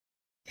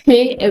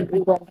Hey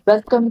everyone,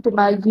 welcome to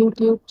my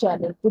YouTube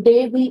channel.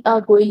 Today we are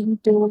going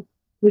to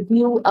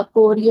review a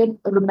Korean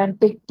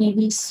romantic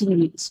TV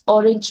series,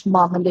 Orange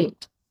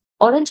Marmalade.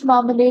 Orange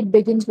Marmalade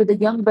begins with a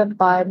young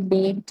vampire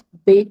named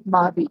Baek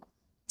Mari,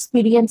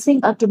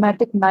 experiencing a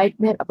traumatic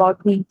nightmare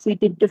about being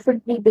treated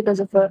differently because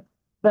of her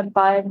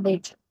vampire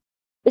nature.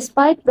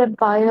 Despite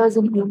vampires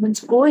and humans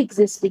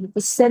coexisting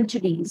for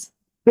centuries,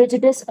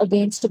 prejudice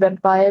against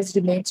vampires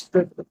remains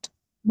prevalent.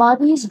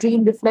 Mari's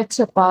dream reflects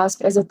her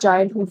past as a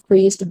child who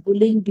faced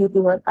bullying due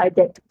to her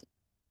identity.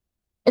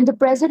 In the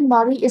present,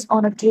 Mari is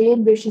on a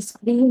train where she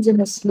screams in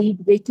her sleep,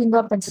 waking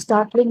up and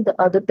startling the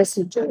other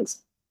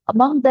passengers.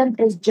 Among them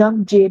is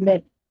Jung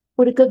Jae-min,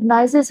 who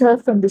recognizes her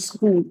from the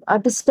school. A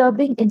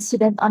disturbing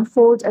incident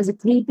unfolds as a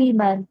creepy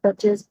man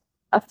touches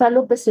a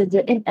fellow passenger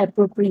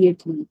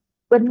inappropriately.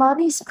 When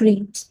Mari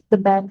screams, the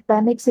man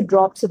panics and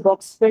drops a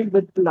box filled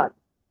with blood,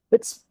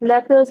 which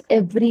splatters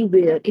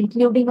everywhere,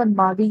 including on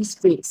Mari's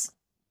face.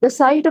 The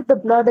sight of the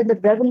blood and the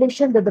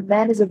revelation that the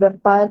man is a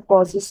vampire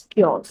causes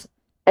chaos.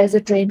 As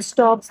the train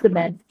stops, the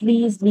man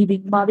flees,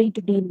 leaving Murray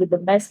to deal with the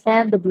mess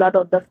and the blood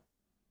on the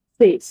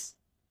face.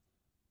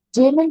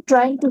 Jamin,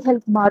 trying to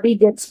help Mari,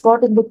 gets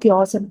caught in the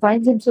chaos and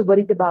finds him so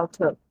worried about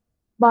her.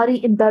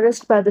 Mari,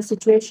 embarrassed by the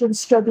situation,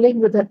 struggling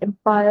with her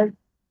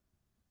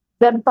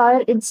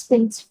vampire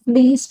instincts,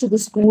 flees to the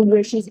school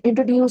where she is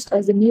introduced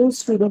as a new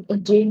student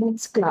in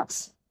Jamin's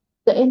class.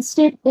 The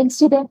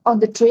incident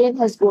on the train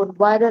has gone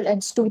viral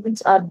and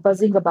students are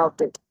buzzing about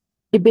it,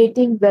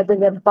 debating whether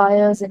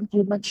vampires and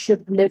humans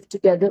should live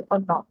together or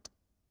not.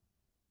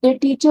 Their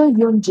teacher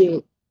Yoon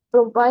Jae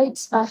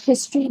provides a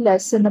history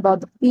lesson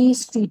about the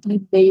peace treaty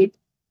made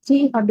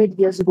 300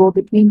 years ago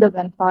between the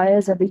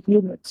vampires and the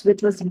humans,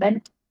 which was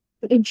meant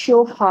to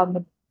ensure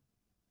harmony.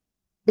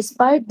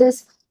 Despite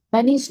this,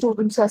 many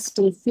students are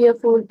still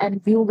fearful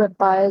and view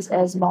vampires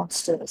as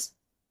monsters.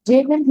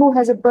 Jamin, who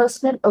has a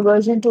personal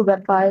aversion to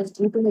vampires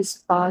due to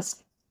his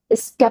past,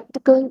 is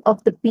skeptical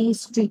of the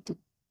peace treaty.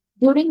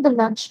 During the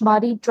lunch,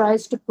 Mari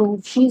tries to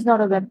prove she's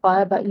not a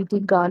vampire by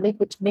eating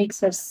garlic, which makes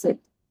her sick.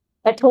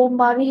 At home,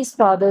 Mari's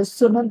father,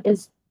 Sunam,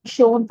 is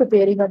shown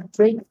preparing a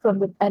drink from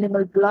the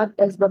animal blood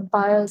as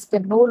vampires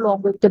can no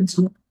longer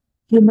consume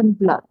human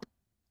blood.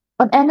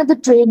 On another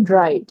train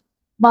ride,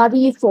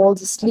 Mari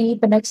falls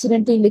asleep and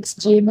accidentally licks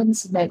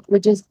Jamin's neck,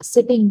 which is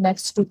sitting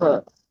next to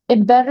her.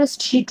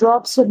 Embarrassed, she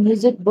drops her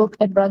music book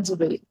and runs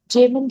away.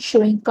 Jamin,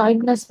 showing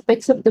kindness,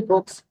 picks up the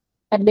books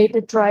and later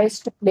tries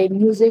to play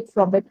music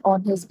from it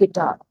on his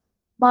guitar.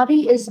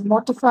 Mari is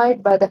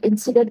mortified by the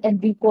incident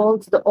and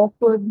recalls the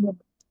awkward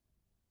moment.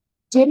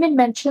 Jamin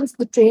mentions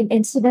the train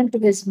incident to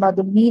his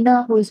mother,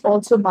 Meena, who is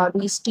also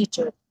Mari's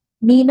teacher.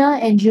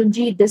 Meena and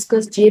Junji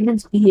discuss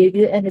Jamin's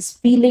behavior and his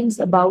feelings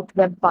about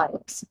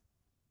vampires.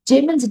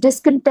 Jamin's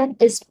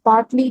discontent is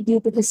partly due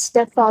to his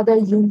stepfather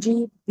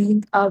Yunji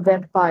being a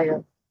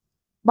vampire.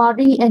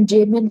 Mari and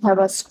Jamin have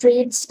a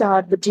strained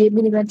start, but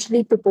Jamin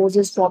eventually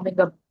proposes forming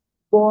a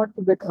bond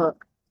with her.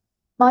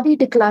 Mari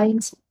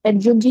declines, and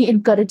Junji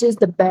encourages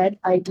the bad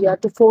idea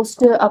to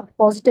foster a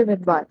positive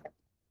environment.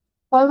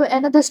 However,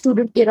 another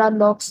student, Ira,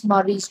 locks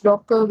Mari's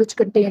locker, which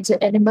contains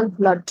an animal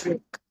blood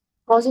drink,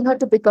 causing her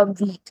to become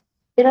weak.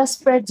 Ira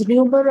spreads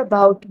rumor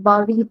about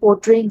Mari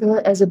portraying her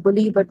as a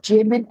bully, but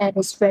Jamin and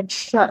his friend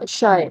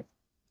Shai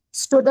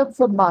stood up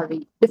for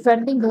Mari,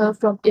 defending her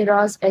from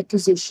Ira's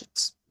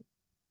accusations.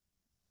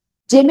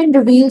 Jamin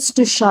reveals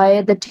to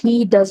Shai that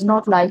he does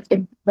not like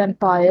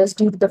vampires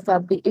due to the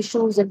family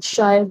issues, and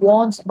Shai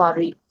warns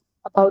Mari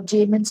about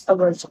Jamin's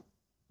aversion.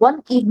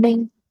 One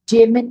evening,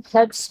 Jamin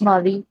helps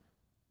Mari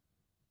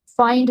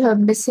find her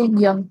missing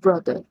young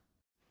brother,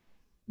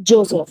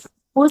 Joseph,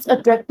 who is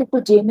attracted to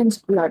Jamin's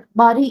blood.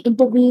 Mari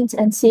intervenes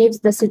and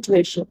saves the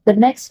situation. The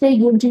next day,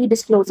 Yunji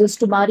discloses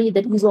to Mari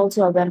that he's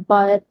also a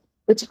vampire,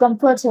 which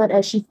comforts her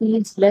as she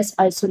feels less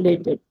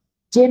isolated.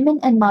 Jamin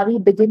and Mari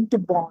begin to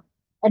bond,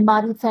 and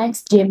Mari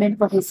thanks Jamin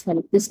for his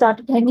help. They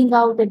started hanging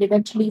out and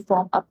eventually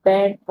form a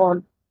band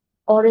called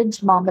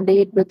Orange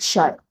Marmalade with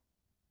Shai.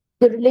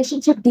 Their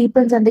relationship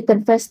deepens and they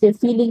confess their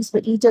feelings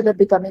for each other,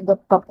 becoming a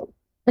couple.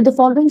 In the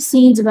following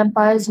scenes,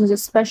 vampires use a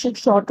special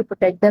shot to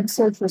protect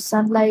themselves from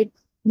sunlight.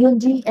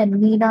 Yunji and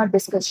Meena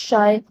discuss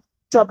Shai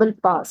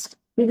troubled past,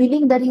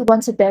 revealing that he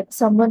once attacked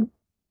someone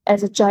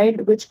as a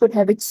child, which could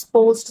have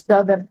exposed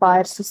the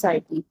vampire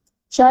society.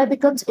 Shai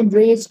becomes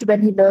enraged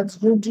when he learns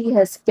Yunji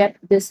has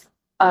kept this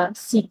a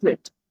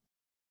secret.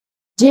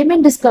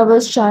 Jamin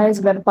discovers Shai's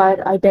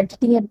vampire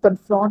identity and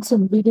confronts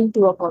him, leading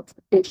to a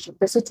confrontation.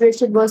 The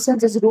situation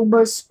worsens as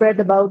rumors spread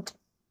about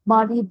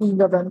Mari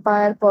being a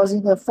vampire,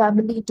 causing her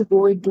family to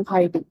go into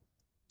hiding.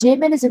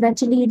 Jamin is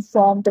eventually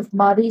informed of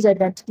Mari's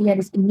identity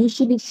and is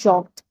initially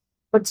shocked,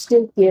 but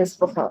still cares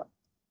for her.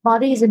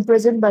 Mari is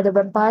imprisoned by the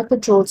vampire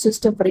control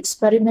system for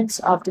experiments.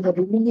 After her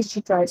release,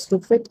 she tries to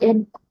fit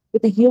in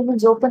with the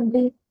humans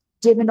openly.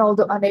 Jamin,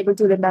 although unable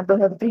to remember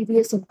her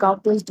previous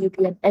encounters due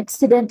to an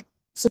accident,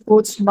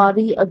 supports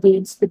Mari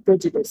against the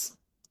prejudice.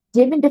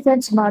 Jamin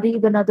defends Mari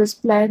when others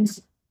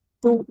plans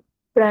to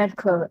prank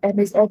her, and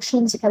his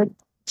actions help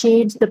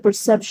change the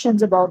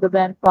perceptions about the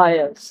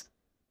vampires.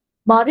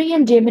 Mari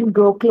and Jamin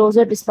grow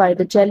closer despite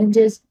the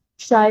challenges.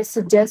 Shai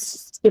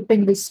suggests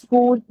skipping the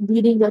school,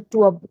 leading her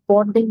to a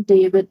bonding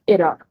day with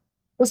Ira,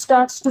 who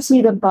starts to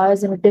see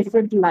vampires in a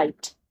different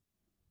light.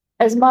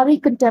 As Mari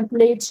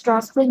contemplates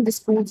transferring the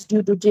schools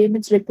due to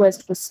Jamin's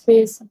request for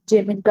space,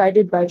 Jamin,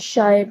 guided by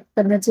Shai,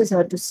 convinces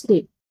her to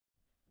stay.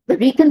 They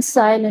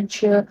reconcile and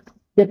share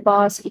their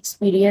past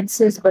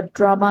experiences, but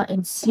drama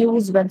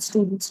ensues when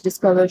students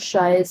discover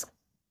Shai's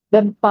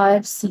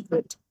vampire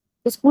secret.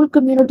 The school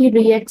community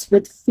reacts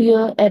with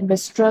fear and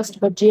mistrust,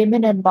 but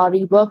Jamin and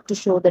Mari work to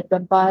show that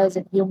vampires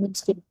and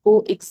humans can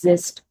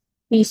coexist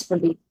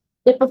peacefully.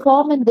 They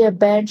perform in their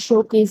band,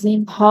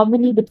 showcasing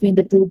harmony between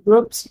the two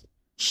groups.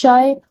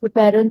 Shy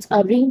parents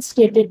are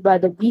reinstated by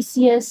the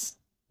VCS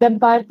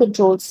vampire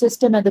control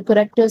system, and the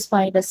characters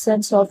find a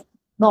sense of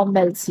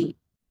normalcy.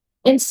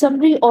 In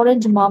summary,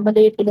 Orange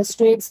Marmalade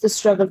illustrates the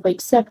struggle for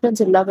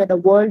acceptance and love in a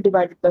world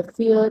divided by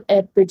fear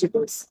and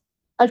prejudice,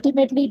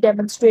 ultimately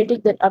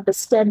demonstrating that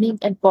understanding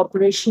and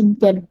cooperation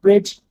can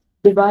bridge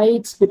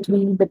divides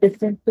between the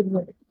different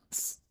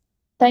communities.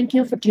 Thank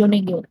you for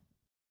tuning in.